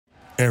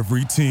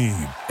Every team,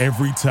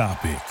 every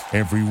topic,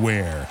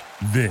 everywhere.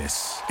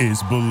 This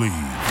is Believe.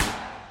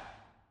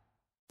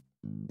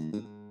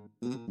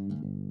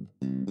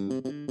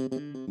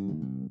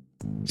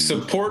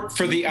 Support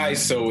for the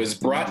ISO is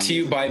brought to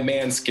you by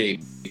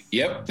Manscaped.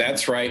 Yep,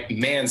 that's right,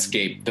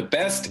 Manscaped, the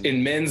best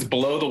in men's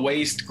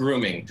below-the-waist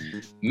grooming.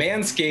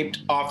 Manscaped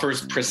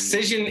offers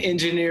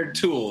precision-engineered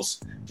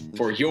tools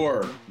for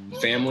your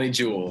family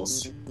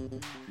jewels.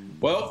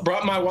 Well,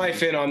 brought my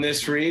wife in on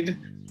this read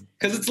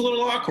because it's a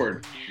little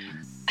awkward.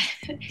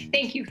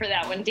 Thank you for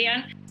that one,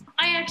 Dan.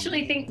 I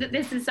actually think that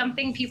this is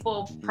something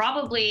people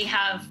probably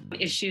have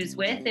issues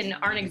with and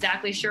aren't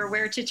exactly sure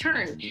where to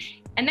turn.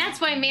 And that's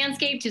why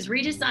Manscaped has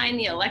redesigned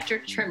the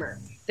electric trimmer.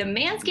 The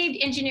Manscaped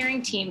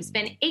engineering team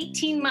spent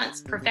 18 months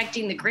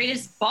perfecting the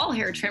greatest ball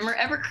hair trimmer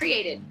ever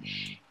created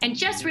and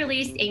just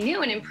released a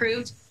new and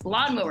improved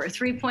Lawnmower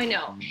 3.0.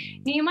 Now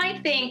you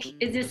might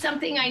think, is this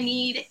something I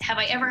need? Have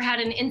I ever had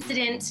an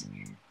incident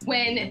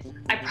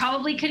when I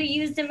probably could have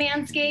used a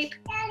Manscaped?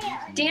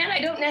 Dan, I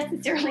don't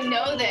necessarily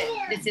know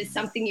that this is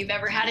something you've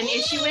ever had an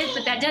issue with,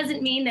 but that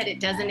doesn't mean that it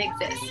doesn't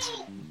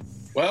exist.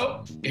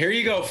 Well, here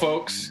you go,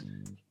 folks.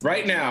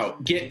 Right now,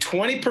 get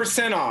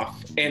 20%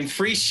 off and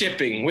free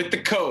shipping with the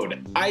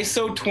code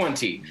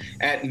ISO20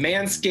 at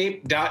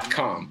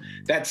manscaped.com.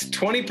 That's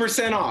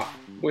 20% off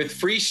with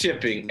free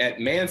shipping at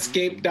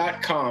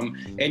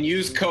manscaped.com and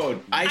use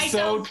code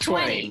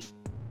ISO20.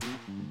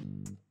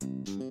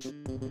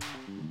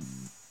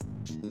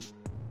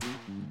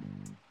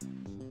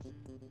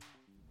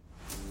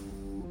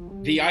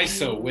 The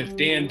ISO with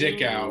Dan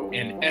Dickow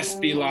and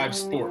SB Live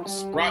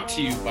Sports, brought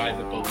to you by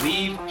the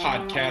Believe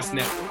Podcast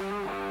Network,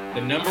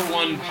 the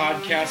 #1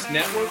 podcast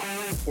network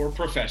for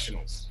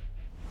professionals.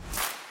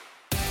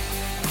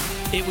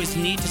 It was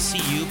neat to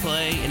see you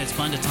play, and it's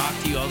fun to talk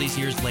to you all these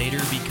years later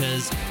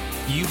because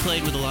you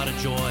played with a lot of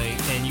joy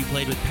and you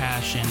played with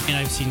passion. And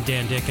I've seen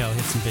Dan Dickow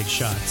hit some big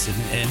shots in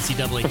the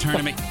NCAA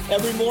tournament.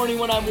 Every morning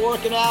when I'm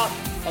working out,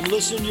 I'm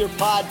listening to your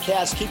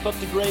podcast. Keep up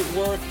the great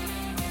work.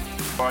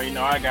 Well, you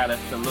know, I got to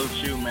salute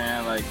you,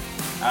 man. Like,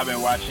 I've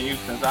been watching you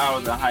since I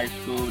was in high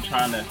school,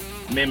 trying to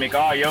mimic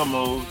all your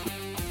moves.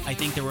 I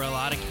think there were a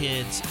lot of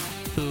kids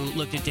who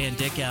looked at Dan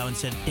Dickow and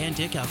said, Dan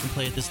Dickow can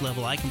play at this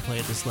level, I can play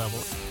at this level.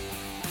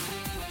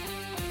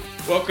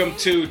 Welcome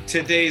to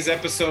today's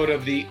episode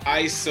of the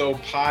ISO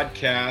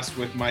podcast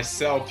with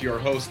myself, your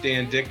host,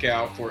 Dan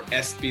Dickow for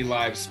SB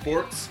Live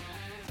Sports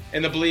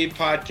and the Believe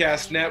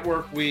Podcast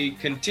Network. We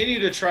continue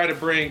to try to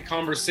bring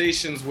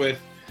conversations with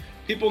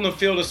people in the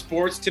field of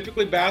sports,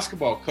 typically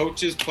basketball,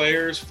 coaches,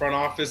 players, front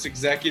office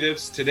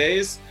executives.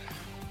 Today's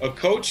a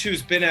coach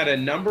who's been at a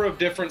number of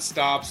different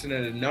stops and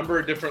at a number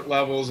of different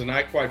levels, and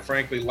I quite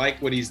frankly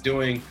like what he's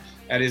doing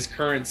at his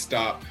current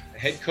stop.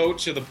 Head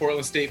coach of the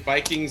Portland State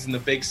Vikings in the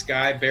Big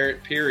Sky,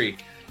 Barret Peery.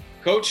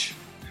 Coach,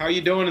 how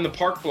you doing in the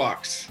park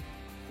blocks?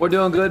 We're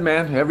doing good,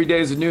 man. Every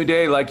day is a new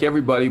day like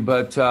everybody,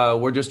 but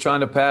we're just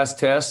trying to pass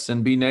tests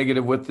and be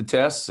negative with the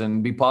tests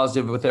and be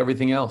positive with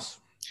everything else.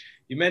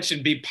 You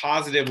mentioned be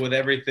positive with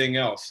everything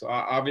else.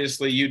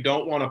 Obviously, you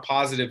don't want a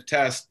positive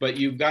test, but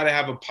you've got to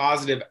have a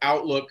positive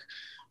outlook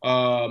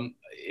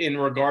in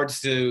regards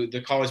to the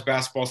college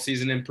basketball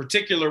season, in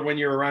particular when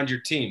you're around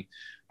your team.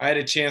 I had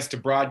a chance to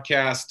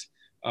broadcast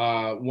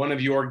one of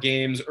your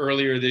games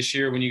earlier this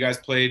year when you guys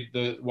played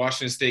the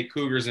Washington State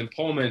Cougars in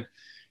Pullman.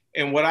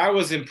 And what I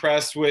was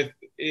impressed with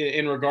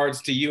in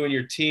regards to you and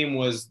your team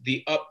was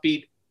the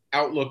upbeat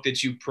outlook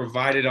that you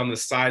provided on the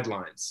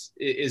sidelines.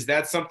 Is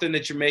that something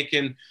that you're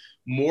making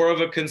more of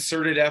a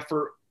concerted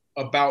effort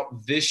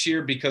about this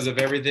year because of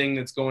everything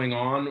that's going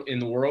on in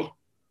the world?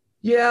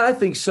 Yeah, I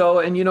think so.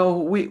 And, you know,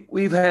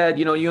 we've had,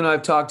 you know, you and I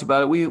have talked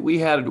about it. We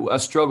had a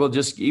struggle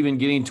just even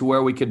getting to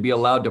where we could be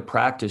allowed to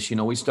practice. You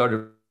know, we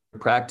started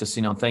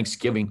practicing on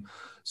Thanksgiving.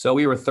 So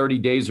we were 30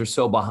 days or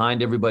so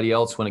behind everybody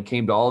else when it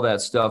came to all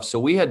that stuff. So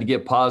we had to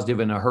get positive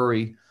in a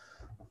hurry.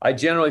 I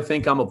generally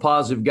think I'm a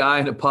positive guy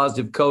and a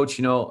positive coach.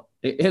 You know,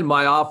 in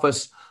my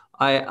office,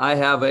 I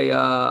have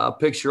a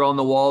picture on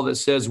the wall that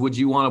says, would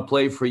you want to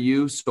play for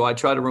you? So I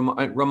try to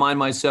remind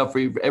myself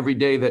every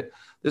day that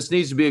this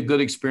needs to be a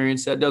good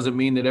experience. That doesn't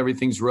mean that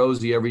everything's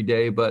rosy every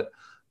day, but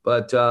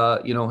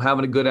you know,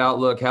 having a good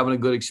outlook, having a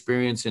good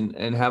experience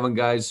and having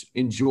guys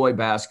enjoy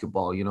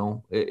basketball. You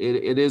know,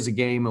 it is a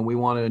game and we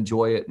want to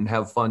enjoy it and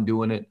have fun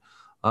doing it.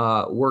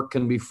 Work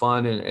can be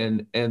fun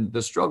and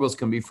the struggles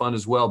can be fun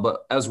as well.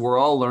 But as we're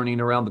all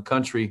learning around the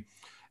country,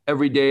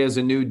 every day is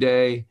a new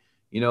day.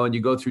 You know, and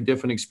you go through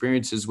different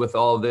experiences with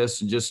all of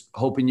this and just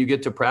hoping you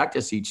get to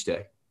practice each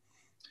day.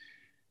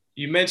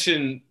 You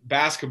mentioned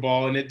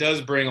basketball, and it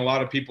does bring a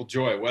lot of people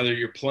joy, whether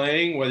you're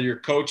playing, whether you're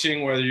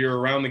coaching, whether you're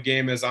around the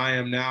game as I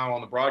am now on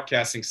the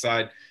broadcasting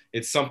side.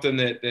 It's something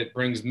that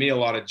brings me a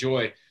lot of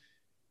joy.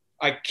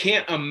 I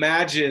can't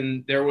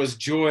imagine there was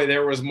joy,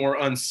 there was more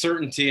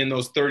uncertainty in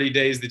those 30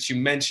 days that you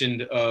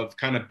mentioned of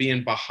kind of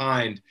being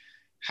behind.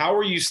 How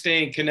are you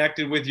staying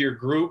connected with your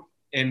group?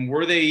 And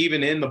were they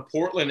even in the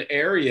Portland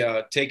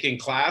area taking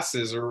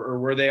classes or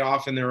were they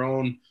off in their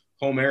own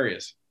home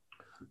areas?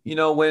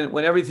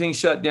 When everything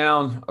shut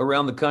down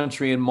around the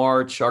country in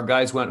March, our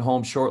guys went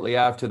home shortly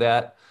after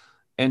that.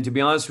 And to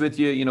be honest with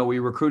you, we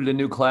recruited a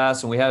new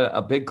class, and we had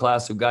a big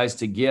class of guys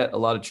to get, a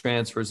lot of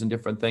transfers and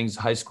different things.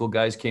 High school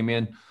guys came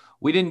in.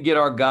 We did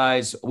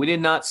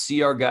not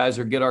see our guys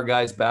or get our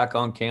guys back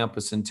on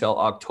campus until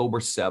October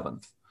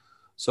 7th.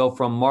 So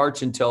from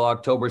March until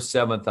October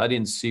 7th, I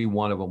didn't see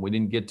one of them. We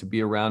didn't get to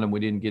be around them. We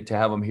didn't get to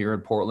have them here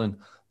in Portland.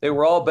 They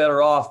were all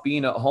better off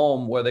being at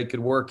home where they could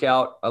work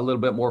out a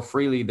little bit more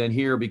freely than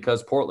here,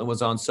 because Portland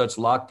was on such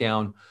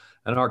lockdown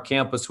and our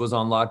campus was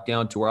on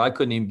lockdown to where I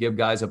couldn't even give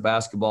guys a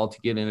basketball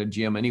to get in a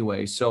gym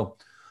anyway. So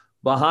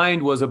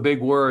behind was a big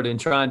word, and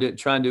trying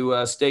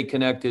to stay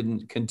connected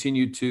and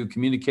continue to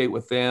communicate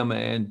with them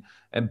and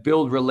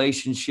build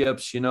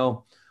relationships.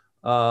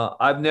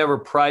 I've never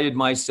prided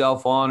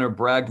myself on or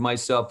bragged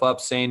myself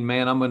up saying,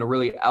 man, I'm going to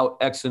really out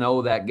X and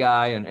O that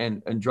guy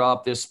and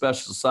drop this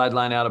special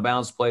sideline out of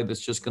bounds play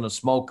that's just going to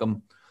smoke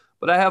them.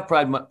 But I have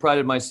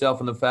prided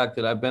myself in the fact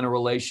that I've been a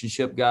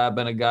relationship guy. I've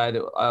been a guy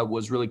that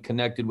was really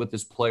connected with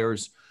his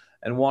players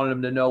and wanted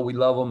them to know we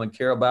love them and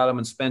care about them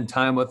and spend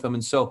time with them.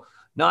 And so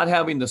not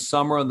having the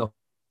summer and the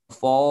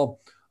fall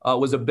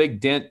was a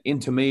big dent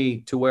into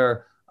me, to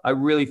where I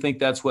really think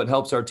that's what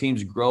helps our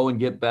teams grow and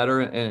get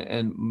better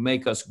and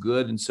make us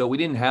good. And so we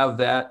didn't have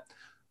that.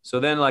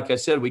 So then, like I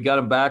said, we got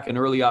them back in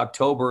early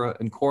October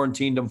and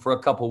quarantined them for a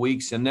couple of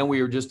weeks. And then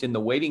we were just in the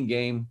waiting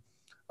game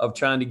of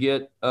trying to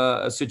get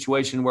a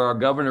situation where our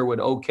governor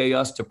would okay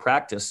us to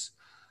practice.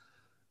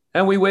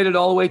 And we waited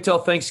all the way till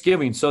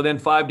Thanksgiving. So then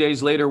 5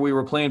 days later, we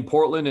were playing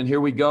Portland, and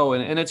here we go.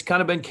 And it's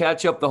kind of been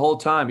catch up the whole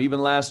time. Even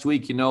last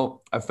week,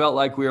 I felt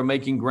like we were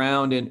making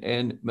ground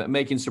and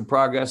making some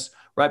progress.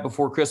 Right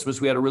before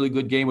Christmas, we had a really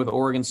good game with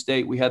Oregon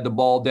State. We had the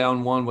ball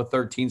down one with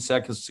 13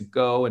 seconds to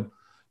go and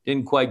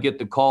didn't quite get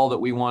the call that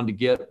we wanted to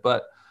get,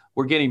 but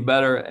we're getting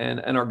better,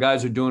 and our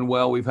guys are doing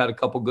well. We've had a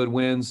couple good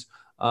wins.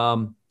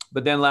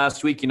 But then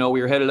last week, we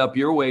were headed up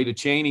your way to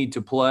Cheney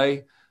to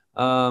play,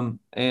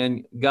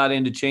 and got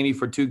into Cheney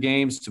for 2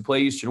 games to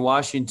play Eastern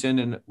Washington.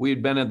 And we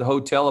had been at the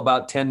hotel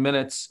about 10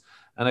 minutes,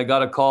 and I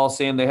got a call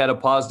saying they had a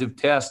positive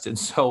test. And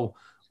so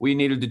we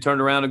needed to turn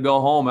around and go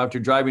home after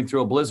driving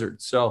through a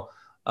blizzard. So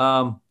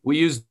we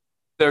used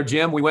their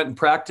gym. We went and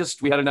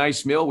practiced. We had a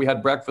nice meal. We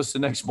had breakfast the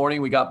next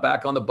morning. We got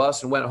back on the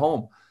bus and went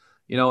home,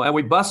 and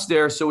we bused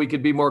there so we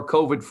could be more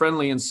COVID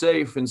friendly and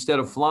safe instead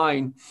of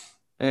flying,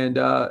 and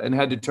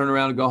had to turn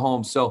around and go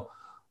home. So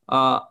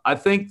I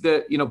think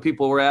that,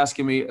 people were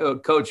asking me,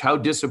 Coach, how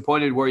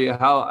disappointed were you?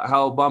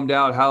 How bummed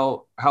out?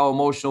 How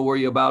emotional were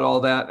you about all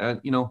that? And,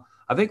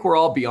 I think we're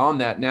all beyond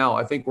that now.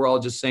 I think we're all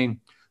just saying,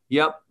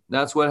 yep,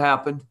 that's what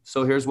happened.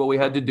 So here's what we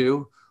had to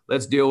do.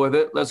 Let's deal with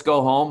it. Let's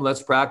go home.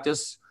 Let's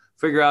practice,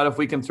 figure out if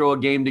we can throw a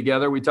game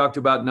together. We talked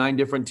about 9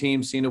 different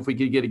teams, seeing if we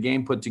could get a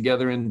game put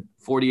together in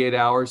 48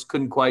 hours.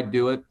 Couldn't quite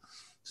do it.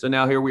 So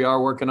now here we are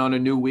working on a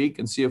new week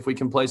and see if we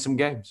can play some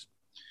games.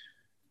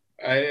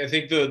 I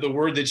think the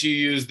word that you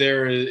use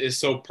there is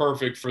so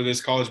perfect for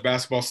this college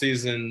basketball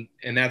season,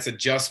 and that's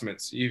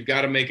adjustments. You've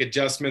got to make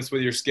adjustments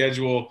with your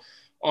schedule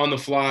on the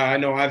fly. I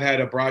know I've had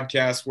a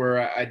broadcast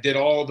where I did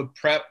all the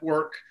prep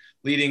work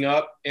leading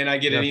up, and I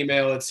get an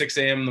email at 6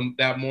 a.m.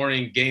 that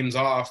morning, game's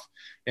off,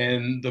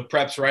 and the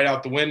prep's right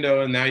out the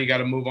window, and now you got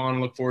to move on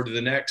and look forward to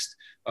the next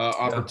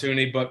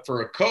opportunity. But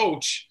for a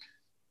coach,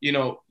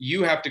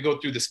 you have to go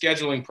through the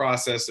scheduling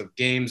process of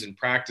games and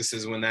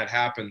practices when that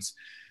happens.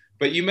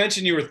 But you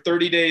mentioned you were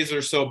 30 days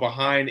or so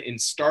behind in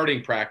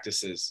starting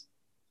practices.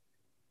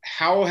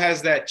 How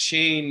has that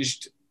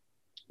changed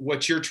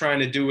what you're trying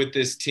to do with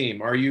this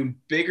team? Are you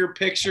bigger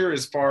picture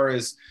as far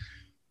as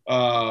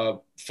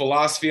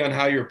philosophy on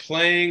how you're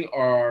playing,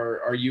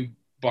 or are you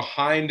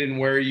behind in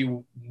where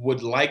you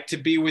would like to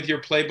be with your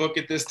playbook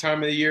at this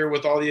time of the year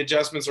with all the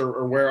adjustments,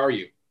 or where are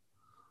you?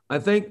 I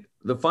think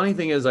the funny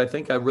thing is I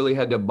think I really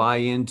had to buy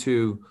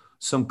into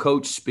some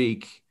coach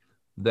speak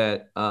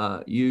that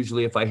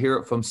usually if I hear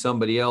it from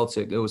somebody else,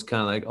 it was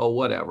kind of like, oh,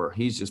 whatever,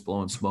 he's just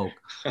blowing smoke.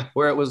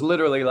 Where it was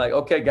literally like,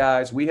 okay,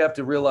 guys, we have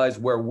to realize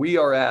where we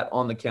are at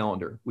on the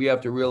calendar. We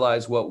have to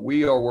realize what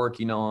we are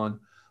working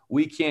on.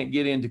 We can't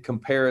get into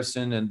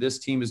comparison and this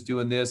team is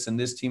doing this and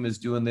this team is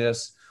doing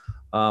this.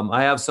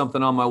 I have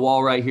something on my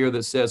wall right here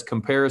that says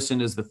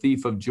comparison is the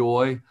thief of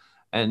joy.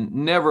 And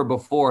never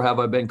before have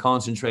I been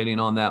concentrating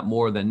on that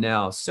more than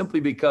now,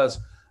 simply because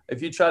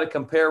if you try to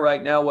compare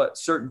right now what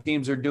certain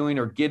teams are doing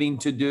or getting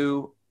to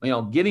do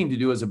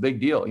is a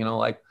big deal.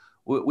 Like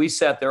we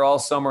sat there all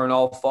summer and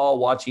all fall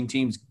watching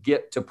teams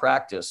get to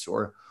practice,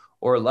 or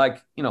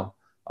like,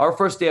 our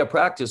first day of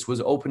practice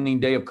was opening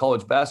day of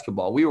college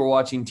basketball. We were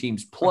watching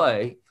teams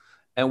play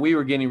and we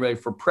were getting ready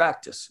for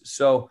practice.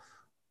 So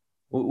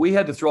we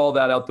had to throw all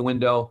that out the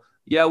window.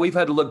 Yeah, we've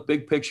had to look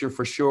big picture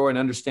for sure and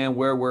understand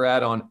where we're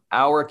at on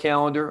our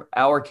calendar.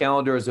 Our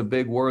calendar is a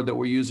big word that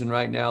we're using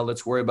right now.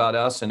 Let's worry about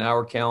us and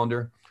our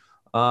calendar.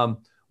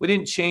 We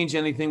didn't change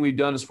anything we've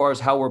done as far as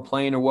how we're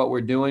playing or what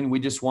we're doing. We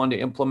just wanted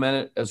to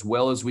implement it as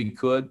well as we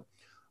could.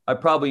 I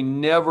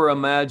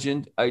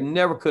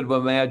never could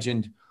have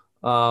imagined,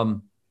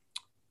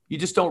 you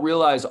just don't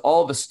realize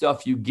all the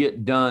stuff you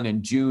get done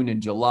in June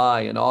and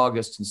July and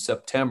August and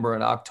September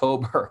and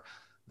October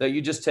that you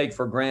just take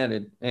for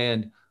granted.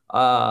 And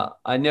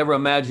I never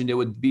imagined it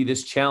would be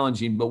this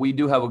challenging, but we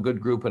do have a good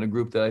group, and a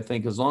group that I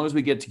think as long as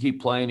we get to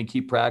keep playing and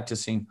keep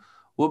practicing,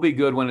 we'll be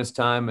good when it's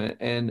time.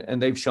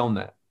 And they've shown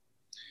that.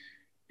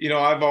 You know,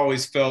 I've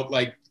always felt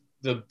like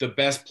the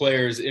best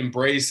players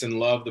embrace and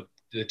love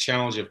the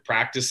challenge of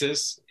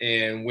practices.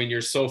 And when you're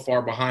so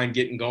far behind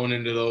going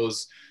into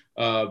those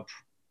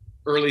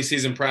early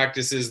season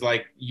practices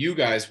like you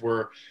guys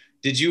were,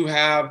 did you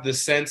have the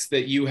sense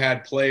that you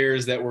had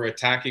players that were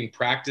attacking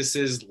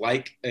practices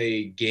like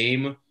a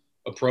game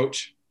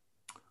approach?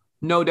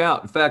 No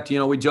doubt. In fact,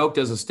 we joked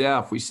as a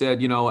staff. We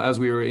said, as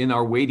we were in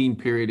our waiting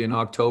period in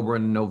October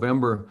and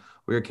November,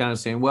 we were kind of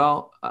saying,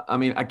 well, I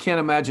mean, I can't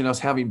imagine us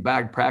having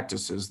bad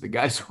practices. The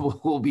guys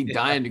will be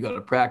dying to go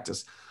to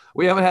practice.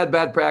 We haven't had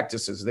bad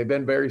practices. They've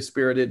been very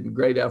spirited and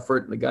great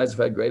effort, and the guys have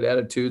had great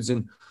attitudes.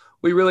 And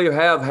we really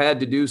have had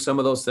to do some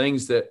of those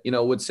things that,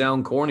 would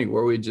sound corny,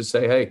 where we just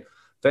say, hey,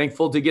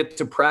 thankful to get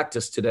to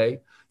practice today.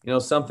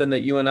 Something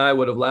that you and I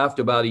would have laughed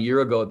about a year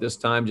ago at this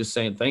time, just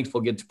saying, thankful,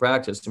 get to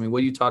practice. I mean,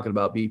 what are you talking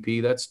about,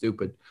 BP? That's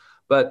stupid.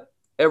 But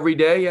every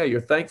day, yeah, you're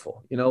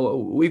thankful.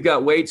 We've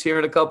got weights here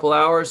in a couple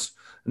hours,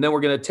 and then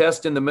we're going to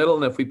test in the middle.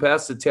 And if we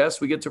pass the test,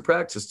 we get to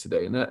practice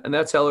today. And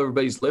that's how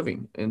everybody's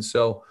living. And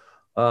so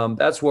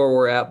that's where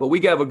we're at. But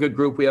we have a good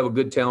group. We have a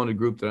good, talented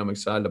group that I'm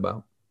excited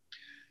about.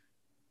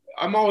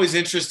 I'm always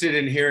interested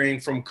in hearing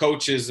from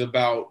coaches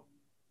about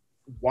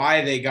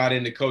why they got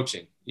into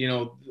coaching.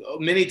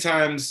 Many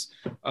times,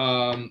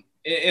 and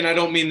I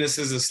don't mean this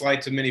as a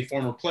slight to many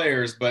former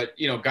players, but,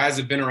 guys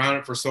have been around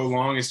it for so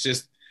long.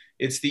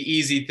 It's the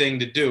easy thing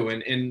to do.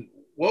 And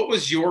what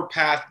was your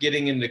path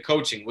getting into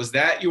coaching? Was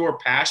that your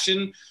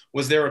passion?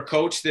 Was there a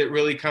coach that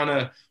really kind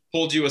of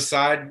pulled you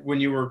aside when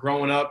you were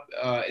growing up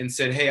and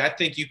said, hey, I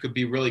think you could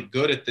be really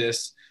good at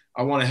this.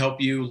 I want to help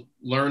you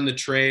learn the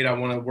trade. I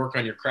want to work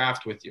on your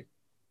craft with you.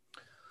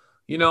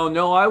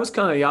 No, I was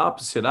kind of the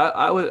opposite.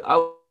 I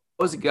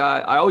was a guy,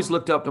 I always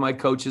looked up to my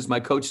coaches. My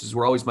coaches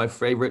were always my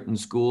favorite in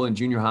school, in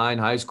junior high and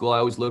high school. I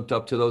always looked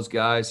up to those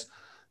guys.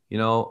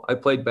 I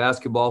played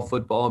basketball,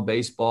 football, and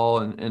baseball,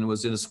 and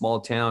was in a small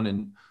town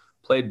and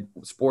played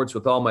sports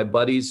with all my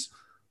buddies.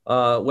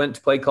 Went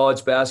to play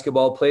college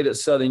basketball, played at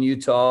Southern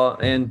Utah,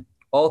 and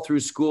all through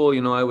school,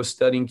 I was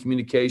studying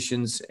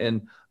communications,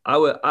 and I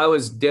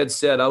was dead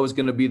set. I was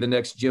going to be the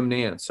next Jim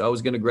Nance. I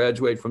was going to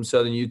graduate from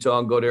Southern Utah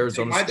and go to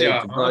Arizona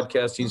State to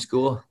broadcasting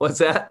school. What's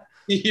that?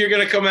 You're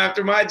going to come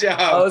after my job.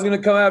 I was going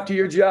to come after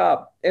your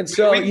job. And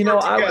so,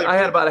 I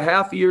had about a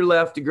half a year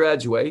left to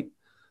graduate.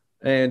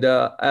 And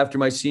after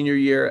my senior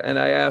year, and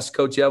I asked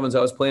Coach Evans,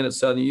 I was playing at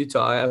Southern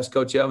Utah. I asked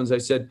Coach Evans, I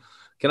said,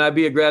 can I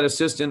be a grad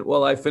assistant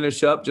while I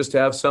finish up, just to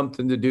have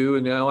something to do?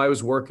 And, I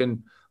was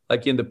working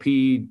like in the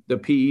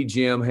PE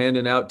gym,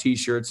 handing out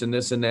T-shirts and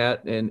this and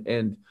that,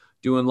 and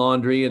doing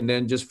laundry, and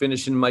then just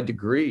finishing my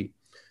degree.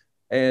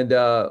 And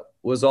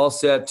was all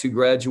set to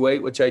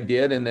graduate, which I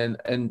did,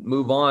 and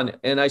move on.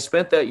 And I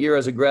spent that year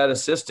as a grad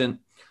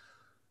assistant,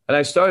 and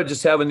I started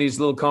just having these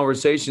little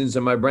conversations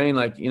in my brain,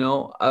 like,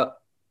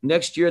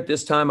 next year at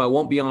this time, I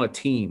won't be on a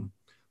team.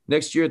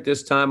 Next year at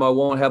this time, I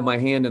won't have my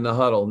hand in the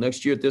huddle.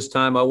 Next year at this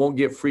time, I won't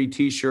get free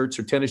T-shirts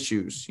or tennis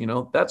shoes.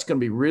 That's going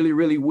to be really,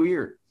 really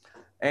weird.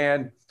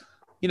 And,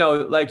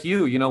 like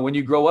when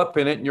you grow up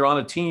in it and you're on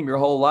a team your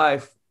whole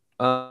life,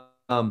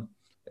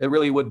 it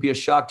really would be a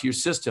shock to your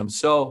system.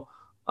 So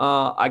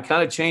I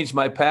kind of changed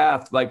my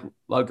path like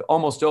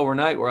almost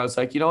overnight, where I was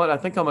like, you know what, I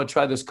think I'm going to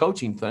try this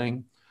coaching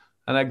thing.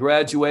 And I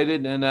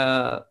graduated, and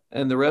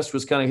the rest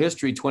was kind of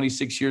history.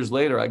 26 years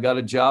later, I got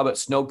a job at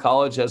Snow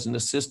College as an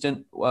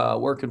assistant,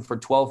 working for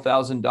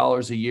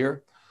 $12,000 a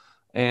year.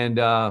 And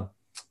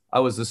I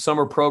was the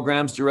summer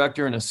programs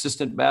director and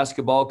assistant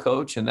basketball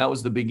coach. And that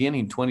was the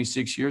beginning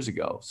 26 years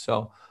ago.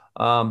 So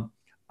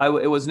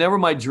it was never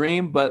my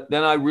dream, but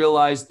then I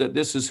realized that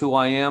this is who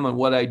I am and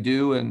what I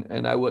do.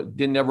 And I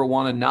didn't ever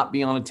want to not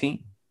be on a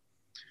team.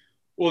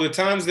 Well, the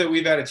times that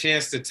we've had a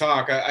chance to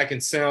talk, I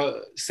can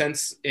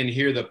sense and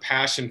hear the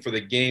passion for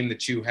the game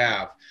that you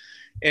have.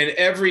 And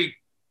every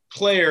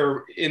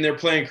player in their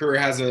playing career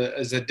has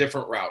a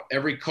different route.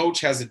 Every coach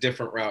has a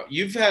different route.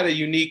 You've had a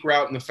unique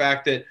route in the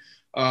fact that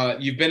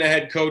you've been a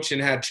head coach and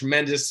had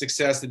tremendous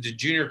success at the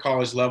junior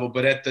college level,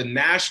 but at the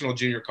national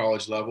junior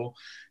college level,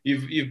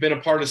 you've been a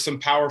part of some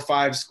Power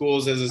 5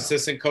 schools as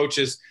assistant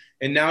coaches,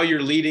 and now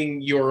you're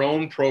leading your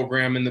own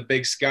program in the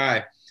Big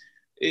Sky.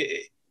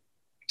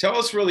 Tell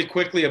us really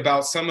quickly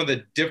about some of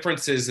the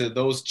differences of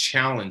those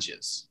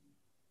challenges.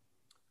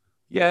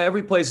 Yeah,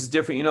 every place is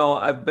different.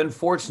 I've been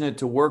fortunate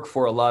to work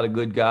for a lot of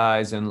good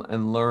guys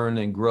and learn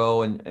and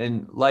grow.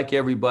 And like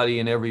everybody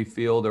in every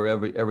field or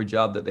every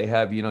job that they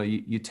have,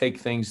 you take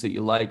things that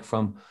you like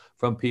from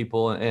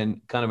people and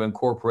kind of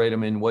incorporate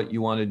them in what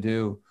you want to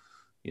do.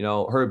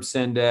 Herb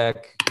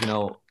Sendek,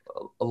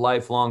 a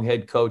lifelong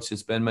head coach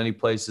that's been many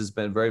places,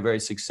 been very, very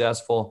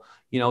successful.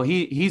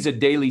 He's a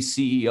daily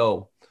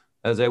CEO.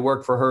 As I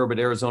worked for Herb at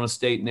Arizona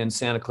State and then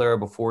Santa Clara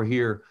before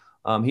here,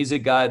 He's a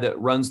guy that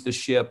runs the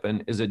ship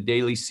and is a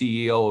daily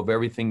CEO of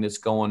everything that's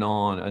going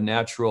on, a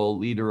natural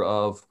leader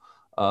of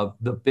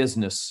the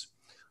business.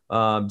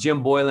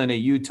 Jim Boylan at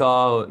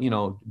Utah,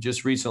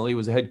 just recently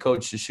was a head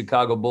coach to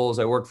Chicago Bulls.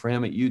 I worked for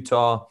him at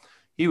Utah.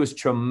 He was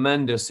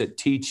tremendous at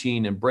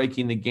teaching and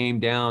breaking the game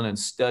down and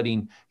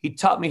studying. He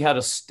taught me how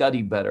to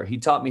study better. He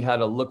taught me how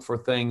to look for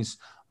things,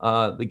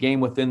 the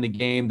game within the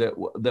game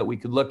that we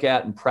could look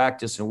at and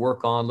practice and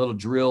work on, little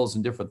drills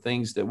and different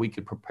things that we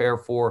could prepare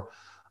for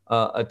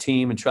a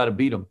team and try to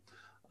beat them.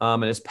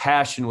 And his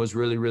passion was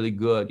really, really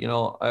good.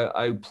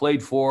 I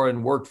played for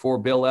and worked for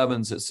Bill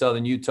Evans at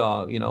Southern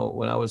Utah,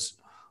 when I was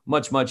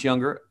much, much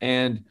younger.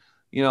 And,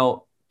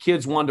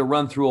 kids wanted to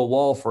run through a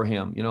wall for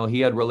him.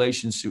 He had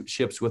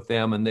relationships with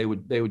them and they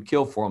would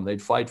kill for him.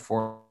 They'd fight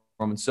for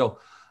him. And so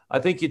I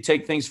think you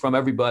take things from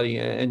everybody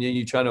and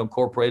you try to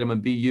incorporate them and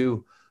be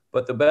you.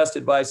 But the best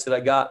advice that I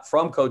got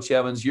from Coach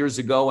Evans years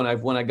ago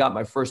when I got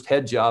my first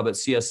head job at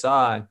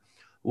CSI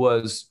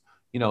was,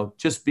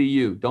 just be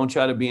you. Don't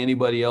try to be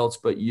anybody else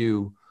but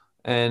you.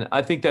 And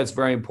I think that's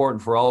very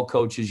important for all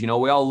coaches. We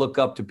all look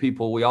up to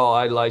people. We all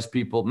idolize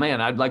people.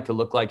 Man, I'd like to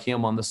look like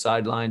him on the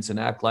sidelines and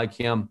act like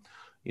him.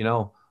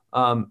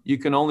 You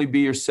can only be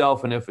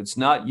yourself. And if it's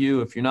not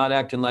you, if you're not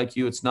acting like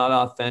you, it's not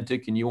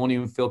authentic and you won't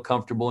even feel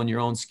comfortable in your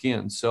own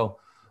skin. So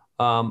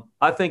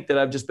I think that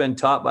I've just been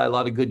taught by a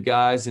lot of good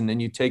guys, and then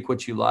you take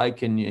what you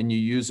like and you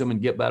use them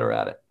and get better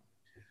at it.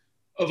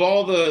 Of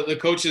all the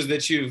coaches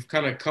that you've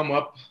kind of come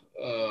up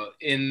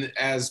in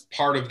as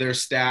part of their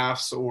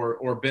staffs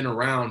or been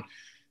around,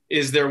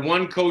 is there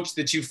one coach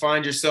that you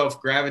find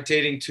yourself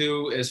gravitating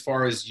to as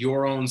far as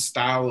your own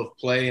style of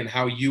play and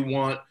how you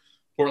want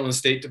Portland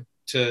State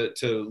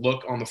to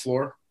look on the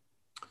floor?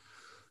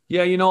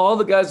 Yeah, all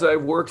the guys that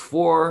I've worked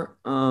for,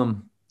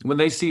 when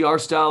they see our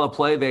style of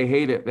play, they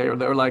hate it.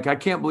 They're like, I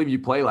can't believe you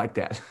play like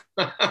that.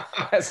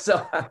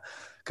 So,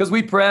 because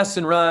we press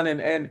and run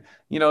and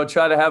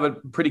try to have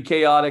it pretty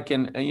chaotic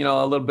and a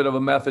little bit of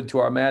a method to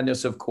our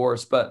madness, of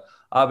course. But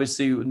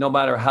obviously, no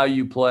matter how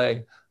you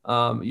play,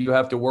 you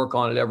have to work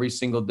on it every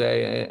single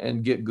day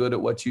and get good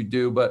at what you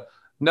do. But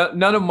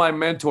none of my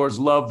mentors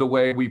love the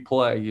way we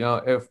play.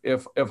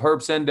 If Herb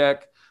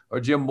Sendek or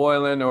Jim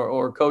Boylan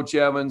or Coach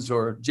Evans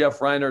or Jeff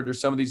Reinert or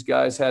some of these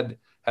guys had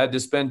to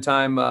spend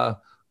time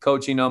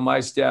coaching on my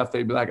staff,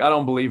 they'd be like, I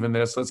don't believe in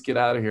this. Let's get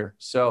out of here.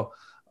 So,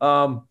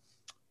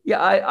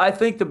 I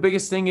think the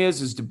biggest thing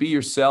is to be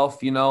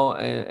yourself,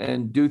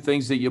 and do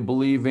things that you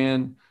believe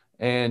in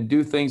and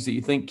do things that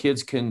you think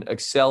kids can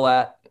excel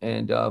at.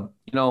 And,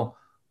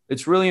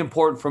 it's really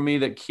important for me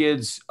that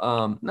kids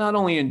not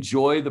only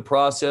enjoy the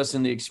process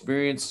and the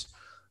experience,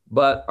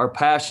 but are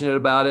passionate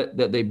about it,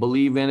 that they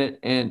believe in it.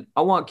 And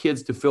I want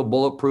kids to feel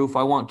bulletproof.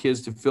 I want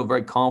kids to feel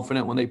very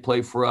confident when they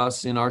play for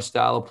us in our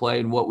style of play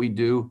and what we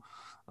do.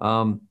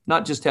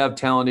 Not just have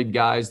talented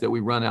guys that we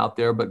run out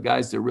there, but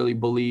guys that really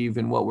believe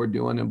in what we're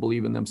doing and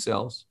believe in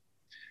themselves.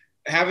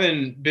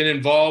 Having been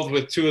involved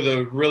with two of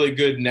the really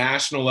good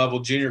national level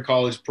junior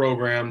college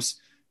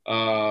programs,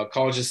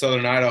 College of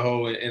Southern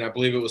Idaho, and I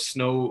believe it was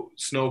Snow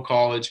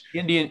College.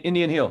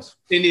 Indian Hills.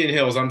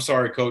 I'm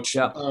sorry, Coach.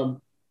 Yeah.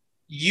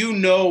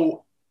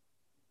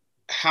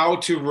 How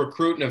to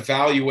recruit and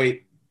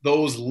evaluate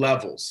those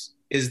levels.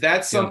 Is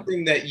that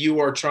something that you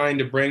are trying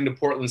to bring to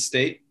Portland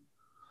State?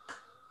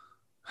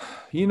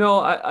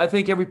 I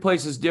think every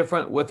place is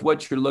different with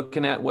what you're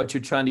looking at, what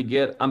you're trying to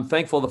get. I'm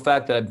thankful the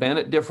fact that I've been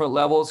at different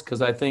levels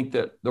because I think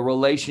that the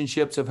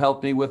relationships have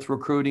helped me with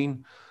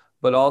recruiting,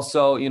 but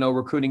also,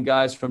 recruiting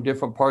guys from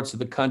different parts of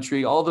the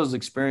country. All those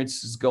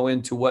experiences go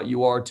into what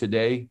you are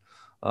today.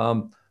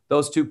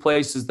 Those two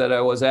places that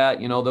I was at,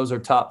 those are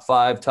top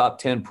 5, top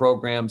 10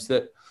 programs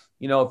that,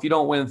 if you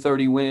don't win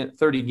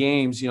 30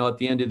 games, at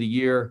the end of the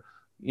year,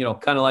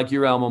 kind of like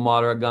your alma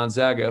mater at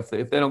Gonzaga, if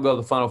they don't go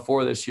to the Final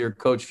Four this year,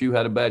 Coach Few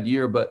had a bad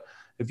year. But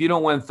if you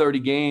don't win 30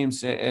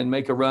 games and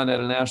make a run at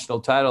a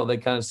national title, they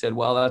kind of said,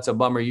 well, that's a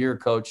bummer year,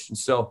 Coach. And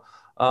so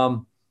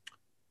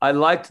I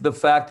liked the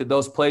fact that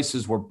those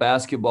places were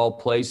basketball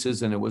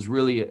places, and it was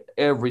really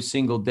every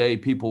single day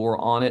people were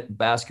on it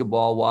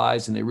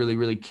basketball-wise, and they really,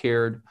 really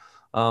cared.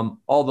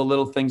 All the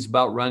little things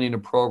about running a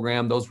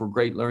program, those were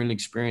great learning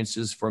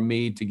experiences for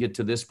me to get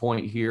to this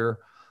point here.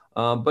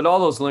 But all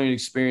those learning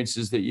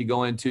experiences that you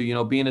go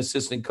into, being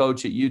assistant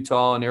coach at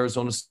Utah and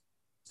Arizona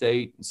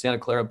State and Santa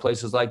Clara and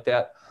places like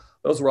that,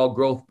 those were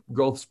all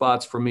growth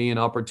spots for me and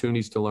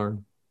opportunities to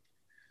learn.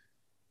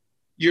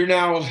 You're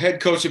now head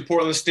coach at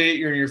Portland State.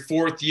 You're in your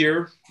 4th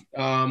year.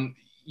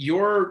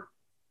 Your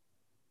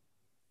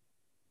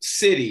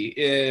city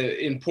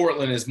in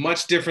Portland is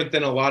much different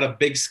than a lot of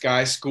big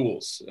sky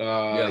schools.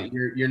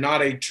 You're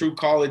not a true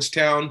college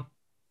town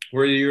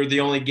where you're the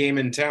only game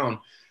in town.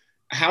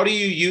 How do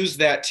you use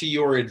that to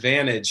your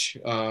advantage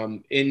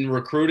in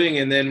recruiting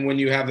and then when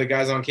you have the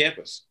guys on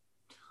campus?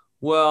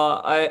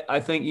 Well, I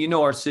think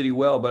our city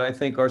well, but I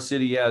think our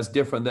city is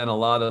different than a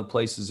lot of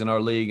places in our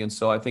league. And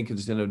so I think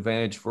it's an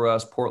advantage for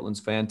us.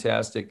 Portland's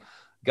fantastic.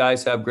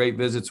 Guys have great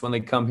visits when they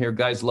come here.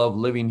 Guys love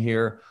living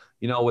here,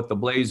 with the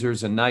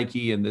Blazers and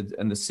Nike and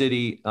the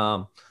city.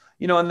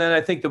 And then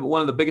I think that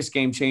one of the biggest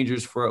game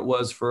changers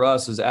for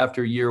us is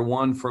after year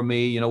one for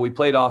me. We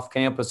played off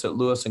campus at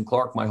Lewis and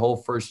Clark my whole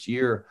first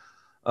year,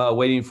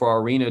 waiting for our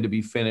arena to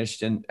be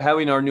finished, and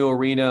having our new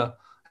arena,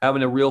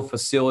 having a real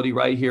facility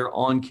right here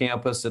on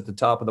campus at the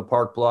top of the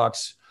park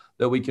blocks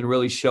that we can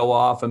really show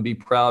off and be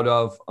proud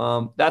of.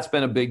 That's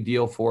been a big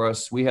deal for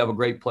us. We have a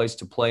great place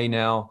to play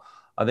now.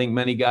 I think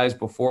many guys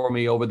before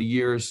me over the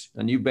years,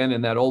 and you've been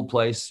in that old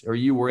place, or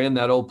you were in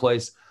that old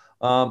place,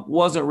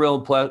 wasn't real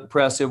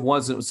impressive,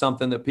 wasn't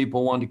something that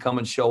people wanted to come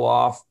and show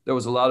off. There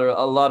was a lot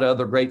of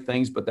other great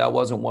things, but that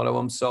wasn't one of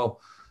them. So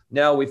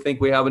now we think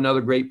we have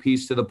another great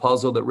piece to the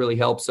puzzle that really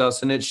helps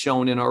us, and it's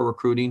shown in our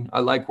recruiting. I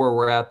like where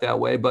we're at that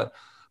way, but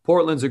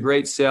Portland's a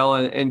great sell,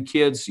 and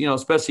kids,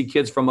 especially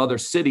kids from other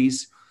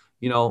cities,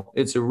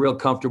 it's a real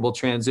comfortable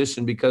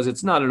transition because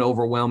it's not an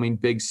overwhelming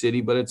big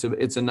city, but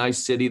it's a nice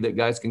city that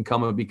guys can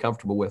come and be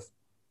comfortable with.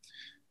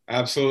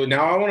 Absolutely.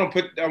 Now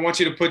I want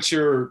you to put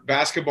your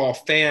basketball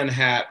fan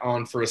hat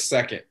on for a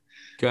second.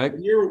 Okay.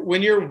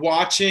 When you're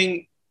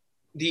watching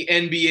the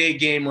NBA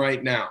game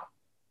right now,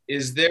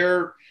 is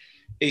there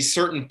a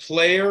certain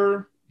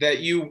player that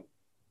you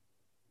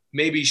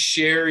maybe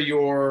share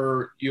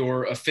your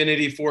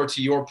affinity for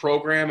to your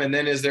program? And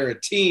then is there a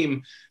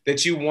team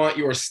that you want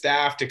your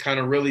staff to kind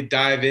of really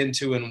dive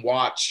into and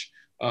watch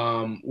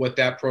what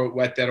that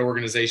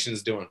organization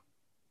is doing?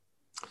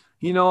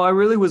 I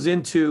really was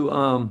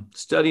into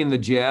studying the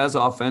Jazz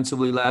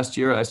offensively last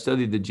year. I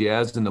studied the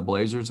Jazz and the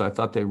Blazers. I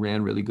thought they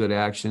ran really good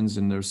actions,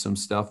 and there's some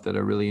stuff that I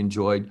really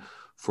enjoyed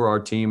for our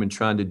team and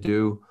trying to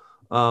do.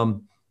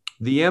 The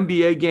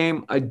NBA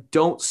game, I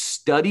don't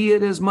study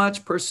it as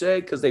much per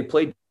se because they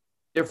play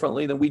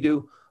differently than we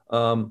do.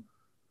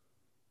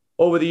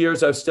 Over the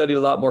years, I've studied a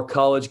lot more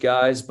college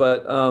guys,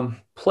 but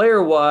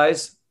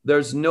player-wise,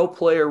 there's no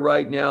player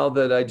right now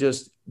that I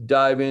just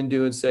dive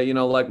into and say,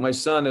 like my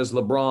son is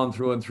LeBron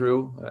through and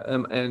through,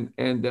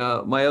 and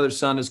my other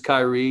son is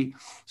Kyrie,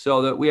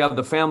 so that we have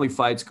the family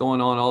fights going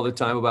on all the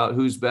time about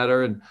who's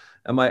better, and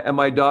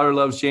my daughter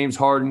loves James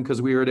Harden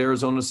because we were at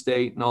Arizona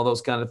State and all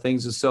those kind of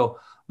things, and so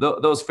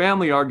those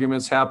family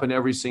arguments happen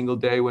every single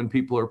day when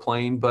people are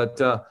playing.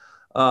 But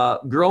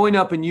growing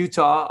up in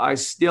Utah, I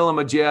still am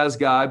a Jazz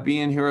guy.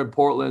 Being here in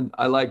Portland,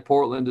 I like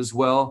Portland as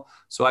well,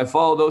 so I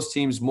follow those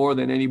teams more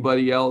than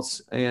anybody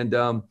else, and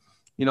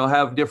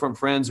have different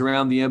friends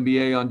around the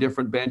NBA on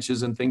different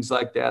benches and things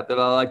like that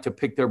I like to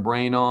pick their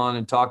brain on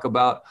and talk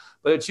about.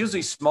 But it's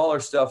usually smaller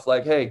stuff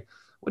like, hey,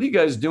 what are you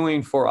guys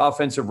doing for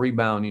offensive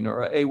rebounding?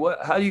 Or, hey,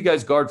 how do you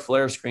guys guard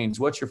flare screens?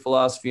 What's your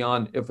philosophy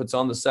on if it's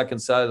on the second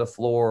side of the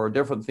floor, or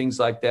different things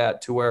like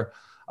that, to where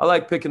I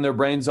like picking their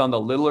brains on the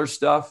littler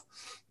stuff.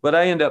 But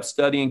I end up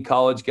studying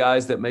college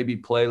guys that maybe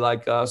play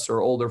like us, or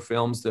older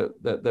films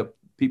that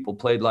people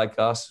played like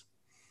us.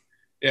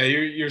 Yeah,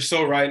 you're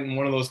so right in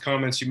one of those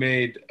comments you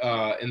made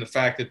in the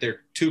fact that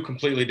they're two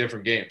completely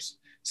different games.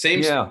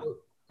 Same sport,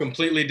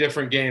 completely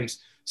different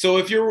games. So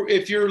if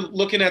you're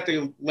looking at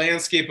the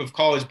landscape of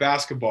college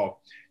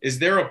basketball, is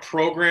there a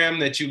program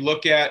that you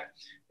look at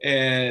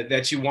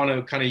that you want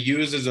to kind of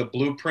use as a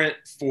blueprint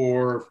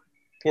for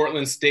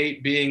Portland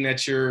State, being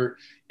that you're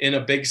in the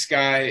Big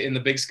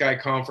Sky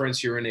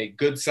Conference, you're in a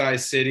good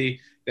sized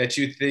city, that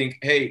you think,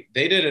 hey,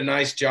 they did a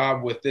nice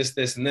job with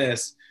this, and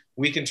this,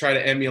 we can try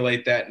to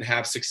emulate that and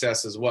have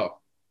success as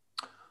well?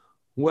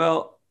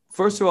 Well,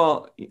 first of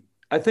all,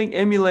 I think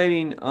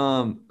emulating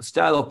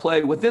style of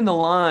play within the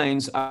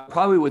lines, I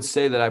probably would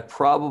say that I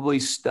probably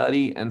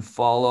study and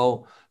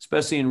follow,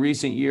 especially in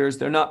recent years.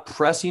 They're not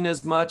pressing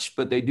as much,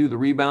 but they do the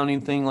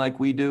rebounding thing like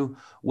we do.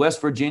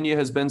 West Virginia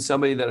has been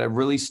somebody that I've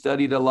really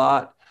studied a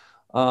lot.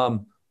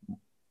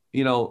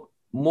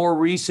 More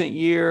recent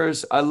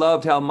years, I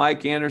loved how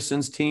Mike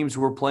Anderson's teams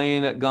were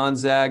playing at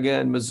Gonzaga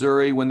and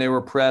Missouri when they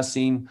were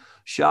pressing.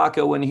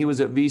 Shaka, when he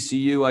was at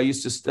VCU, I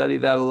used to study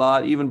that a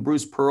lot. Even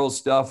Bruce Pearl's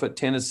stuff at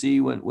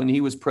Tennessee when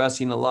he was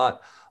pressing a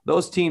lot.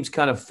 Those teams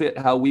kind of fit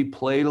how we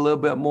played a little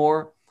bit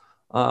more.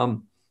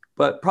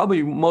 But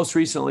probably most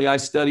recently, I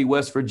study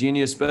West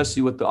Virginia,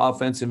 especially with the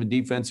offensive and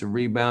defensive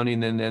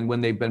rebounding. And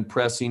when they've been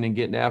pressing and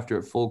getting after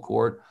it full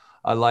court,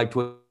 I liked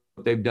what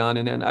they've done.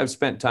 And then I've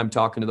spent time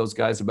talking to those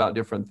guys about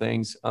different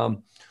things.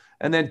 And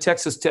then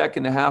Texas Tech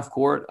in the half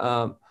court,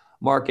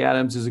 Mark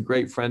Adams is a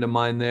great friend of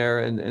mine there.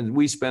 And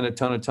we spent a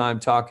ton of time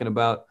talking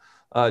about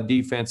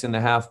defense in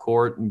the half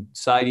court and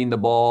siding the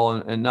ball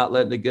and not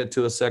letting it get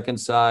to a second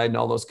side and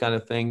all those kind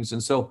of things.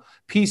 And so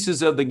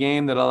pieces of the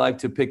game that I like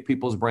to pick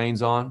people's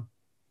brains on.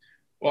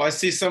 Well, I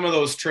see some of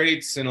those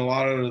traits in a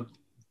lot of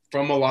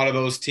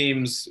those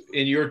teams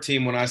in your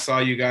team when I saw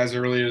you guys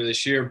earlier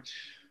this year.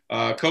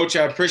 Coach,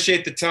 I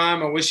appreciate the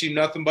time. I wish you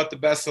nothing but the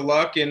best of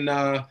luck. And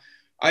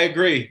I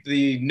agree.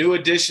 The new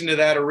addition to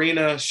that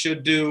arena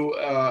should do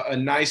a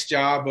nice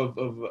job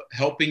of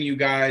helping you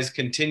guys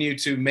continue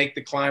to make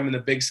the climb in the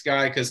Big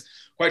Sky, because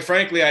quite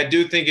frankly, I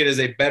do think it is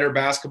a better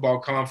basketball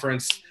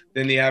conference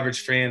than the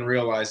average fan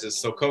realizes.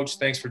 So, Coach,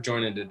 thanks for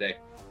joining today.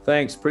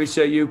 Thanks.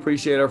 Appreciate you.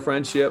 Appreciate our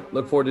friendship.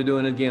 Look forward to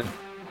doing it again.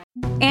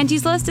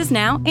 Angie's List is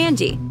now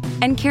Angie,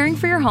 And caring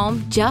for your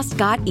home just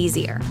got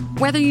easier.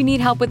 Whether you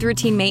need help with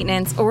routine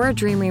maintenance or a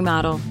dream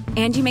remodel,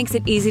 Angie makes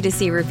it easy to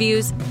see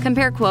reviews,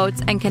 compare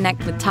quotes, and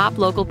connect with top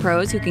local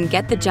pros who can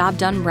get the job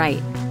done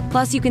right.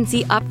 Plus, you can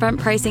see upfront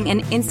pricing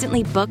and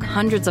instantly book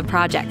hundreds of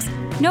projects.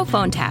 No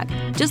phone tag,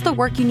 just the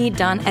work you need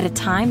done at a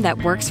time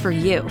that works for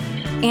you.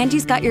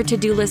 Angie's got your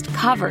to-do list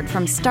covered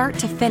from start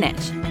to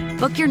finish.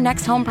 Book your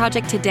next home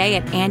project today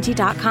at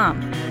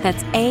Angie.com.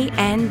 That's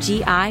ANGI.com.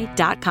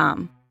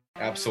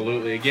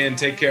 Absolutely. Again,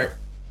 take care.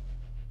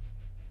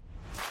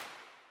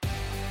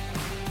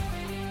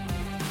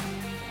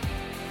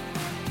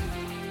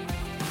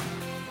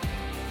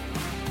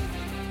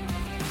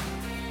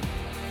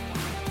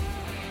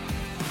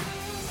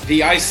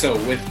 The ISO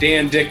with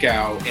Dan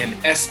Dickow and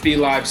SB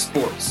Live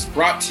Sports,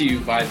 brought to you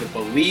by the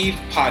Believe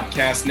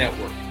Podcast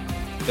Network,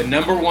 the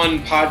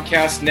 #1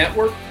 podcast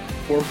network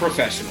for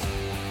professionals.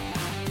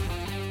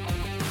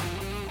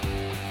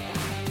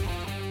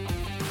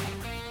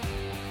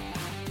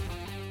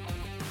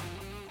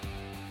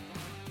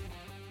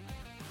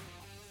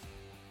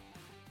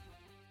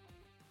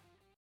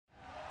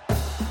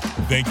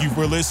 Thank you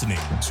for listening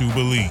to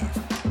Believe.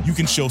 You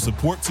can show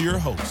support to your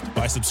host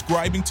by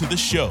subscribing to the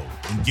show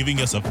and giving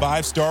us a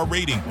 5-star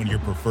rating on your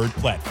preferred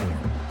platform.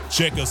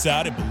 Check us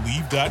out at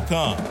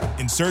Believe.com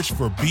and search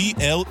for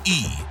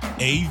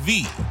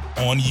BLEAV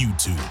on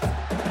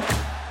YouTube.